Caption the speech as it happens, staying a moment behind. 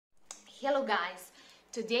Hello guys,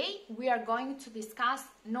 today we are going to discuss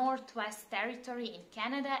Northwest Territory in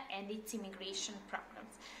Canada and its immigration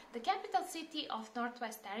programs. The capital city of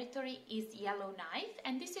Northwest Territory is Yellowknife,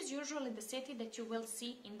 and this is usually the city that you will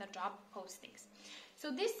see in the job postings.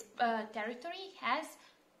 So this territory has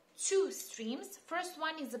two streams. First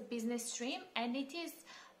one is a business stream, and it is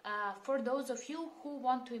for those of you who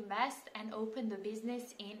want to invest and open the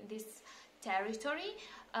business in this territory,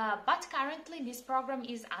 but currently this program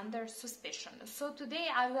is under suspicion. So today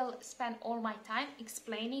I will spend all my time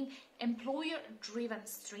explaining employer-driven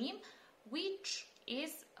stream, which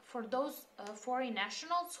is for those foreign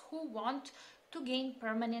nationals who want to gain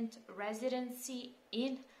permanent residency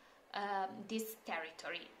in this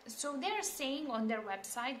territory. So they're saying on their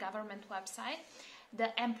website, government website, the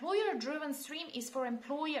employer-driven stream is for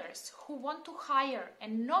employers who want to hire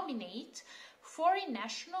and nominate foreign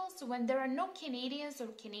nationals when there are no Canadians or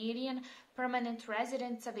Canadian permanent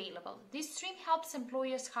residents available. This stream helps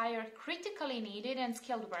employers hire critically needed and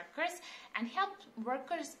skilled workers and help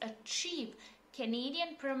workers achieve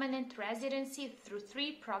Canadian permanent residency through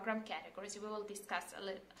three program categories. We will discuss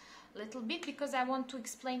a little bit because I want to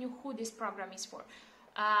explain you who this program is for.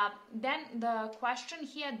 Then the question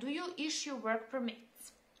here, do you issue work permits?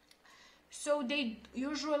 So they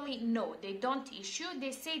usually no, they don't issue.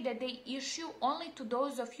 They say that they issue only to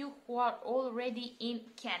those of you who are already in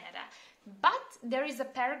Canada. But there is a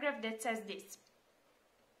paragraph that says this.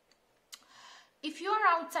 If you are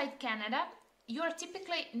outside Canada, you are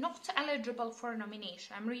typically not eligible for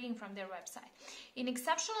nomination. I'm reading from their website. In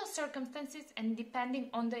exceptional circumstances and depending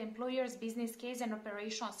on the employer's business case and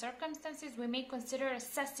operational circumstances, we may consider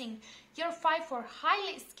assessing your file for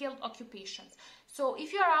highly skilled occupations. So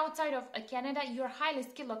if you are outside of Canada, your highly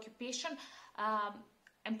skilled occupation,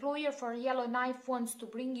 employer for Yellowknife wants to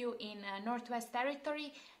bring you in Northwest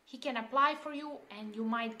Territory, he can apply for you and you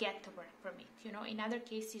might get a work permit. You know, in other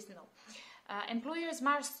cases, no. Employers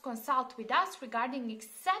must consult with us regarding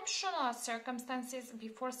exceptional circumstances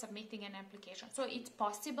before submitting an application. So it's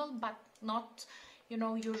possible, but not, you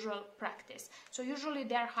know, usual practice. So usually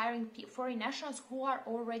they're hiring foreign nationals who are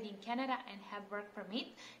already in Canada and have work permit.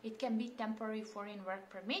 It can be temporary foreign work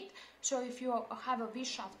permit. So if you have a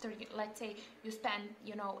wish after, let's say, you spend,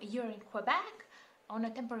 you know, a year in Quebec on a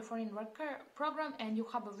temporary foreign worker program and you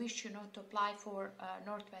have a wish, you know, to apply for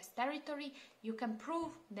Northwest Territory, you can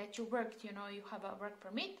prove that you worked, you know, you have a work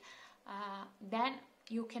permit, then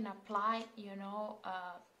you can apply, you know,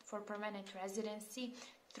 for permanent residency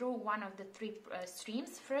through one of the three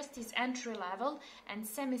streams. First is entry level and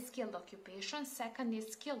semi-skilled occupation, second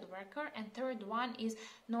is skilled worker, and third one is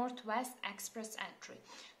Northwest Express Entry.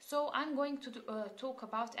 So I'm going to talk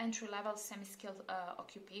about entry level semi-skilled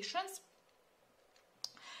occupations.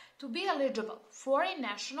 To be eligible, foreign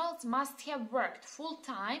nationals must have worked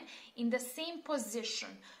full-time in the same position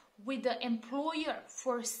with the employer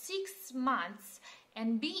for 6 months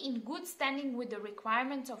and be in good standing with the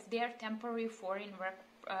requirements of their temporary foreign work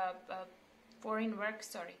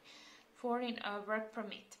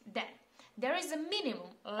permit. Then, there is a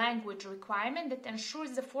minimum language requirement that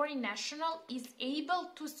ensures the foreign national is able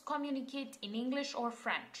to communicate in English or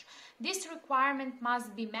French. This requirement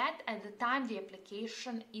must be met at the time the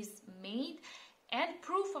application is made, and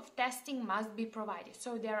proof of testing must be provided.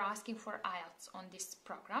 So they're asking for IELTS on this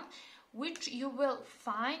program, which you will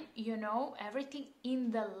find, you know, everything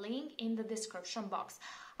in the link in the description box.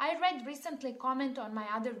 I read recently comment on my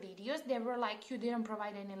other videos, they were like, you didn't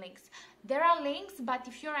provide any links. There are links, but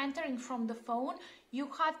if you're entering from the phone, you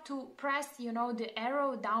have to press, you know, the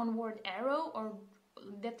arrow, downward arrow, or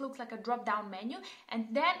that looks like a drop down menu, and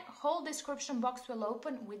then whole description box will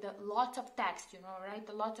open with a lot of text, you know, right?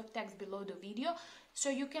 A lot of text below the video, so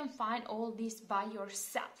you can find all this by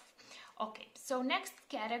yourself. Okay, so next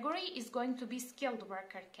category is going to be skilled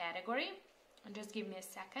worker category. And just give me a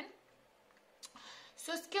second.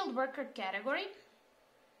 So skilled worker category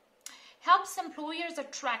helps employers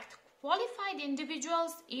attract qualified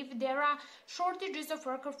individuals if there are shortages of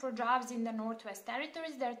workers for jobs in the Northwest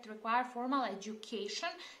Territories that require formal education,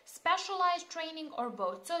 specialized training, or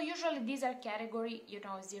both. So usually these are category, you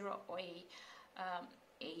know, 0A,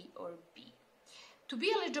 A or B. To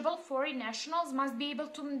be eligible, foreign nationals must be able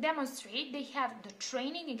to demonstrate they have the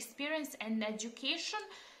training, experience, and education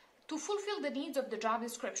to fulfill the needs of the job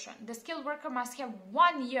description. The skilled worker must have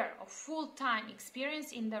 1 year of full-time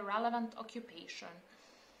experience in the relevant occupation.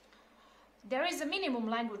 There is a minimum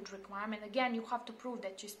language requirement. Again, you have to prove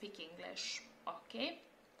that you speak English. Okay,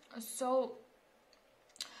 so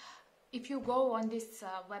if you go on this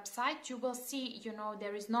website, you will see, you know,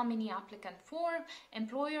 there is nominee applicant form,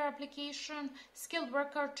 employer application, skilled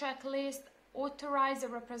worker checklist, authorize a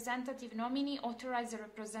representative nominee, authorize a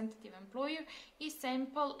representative employer, is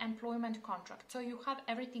simple employment contract. So you have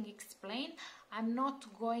everything explained. I'm not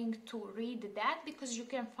going to read that because you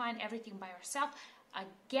can find everything by yourself.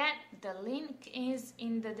 Again, the link is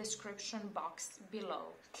in the description box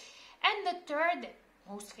below. And the third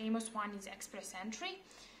most famous one is Express Entry.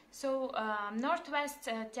 So Northwest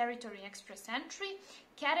Territory Express Entry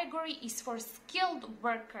category is for skilled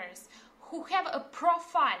workers who have a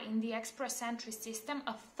profile in the Express Entry system,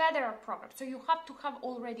 a federal program. So you have to have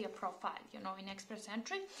already a profile, you know, in Express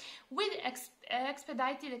Entry, with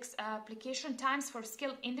expedited application times for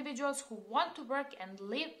skilled individuals who want to work and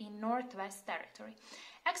live in Northwest Territory.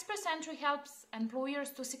 Express Entry helps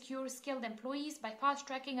employers to secure skilled employees by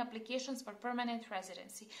fast-tracking applications for permanent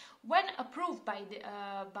residency. When approved by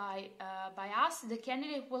us, the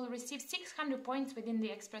candidate will receive 600 points within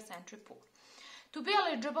the Express Entry pool. To be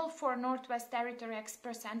eligible for Northwest Territory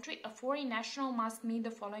Express Entry, a foreign national must meet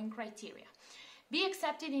the following criteria: be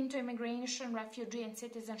accepted into Immigration, Refugee and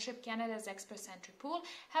Citizenship Canada's Express Entry pool,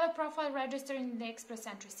 have a profile registered in the Express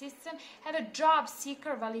Entry system, have a job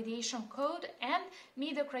seeker validation code, and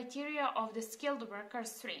meet the criteria of the Skilled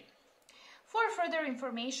Workers 3. For further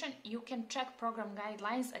information, you can check program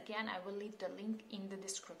guidelines. Again, I will leave the link in the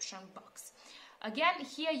description box. Again,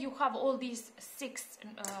 here you have all these six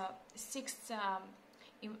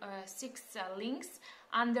links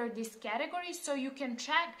under this category, so you can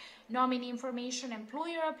check nominee information,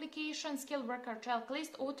 employer application, skilled worker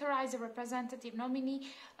checklist, authorize a representative nominee,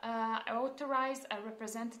 authorize a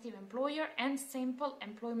representative employer, and simple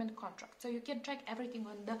employment contract. So you can check everything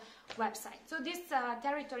on the website. So this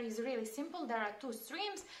territory is really simple. There are two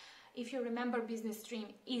streams. If you remember, business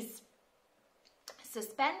stream is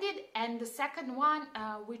suspended, and the second one,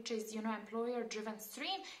 which is, you know, employer driven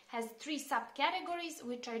stream, has 3 subcategories,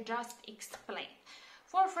 which I just explained.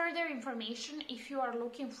 For further information, if you are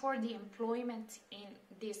looking for the employment in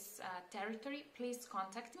this territory, please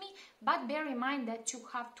contact me, but bear in mind that you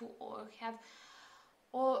have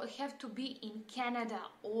to be in Canada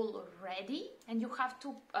already, and you have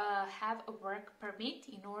to have a work permit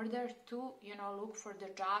in order to, you know, look for the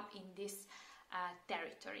job in this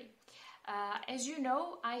territory. As you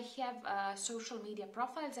know, I have social media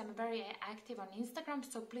profiles. I'm very active on Instagram,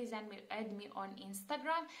 so please add me on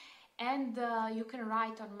Instagram, and you can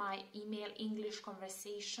write on my email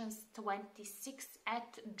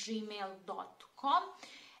englishconversations26@gmail.com,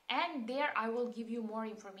 and there I will give you more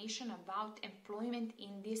information about employment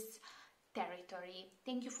in this territory.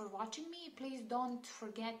 Thank you for watching me. Please don't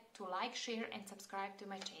forget to like, share and subscribe to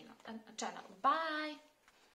my channel. Bye!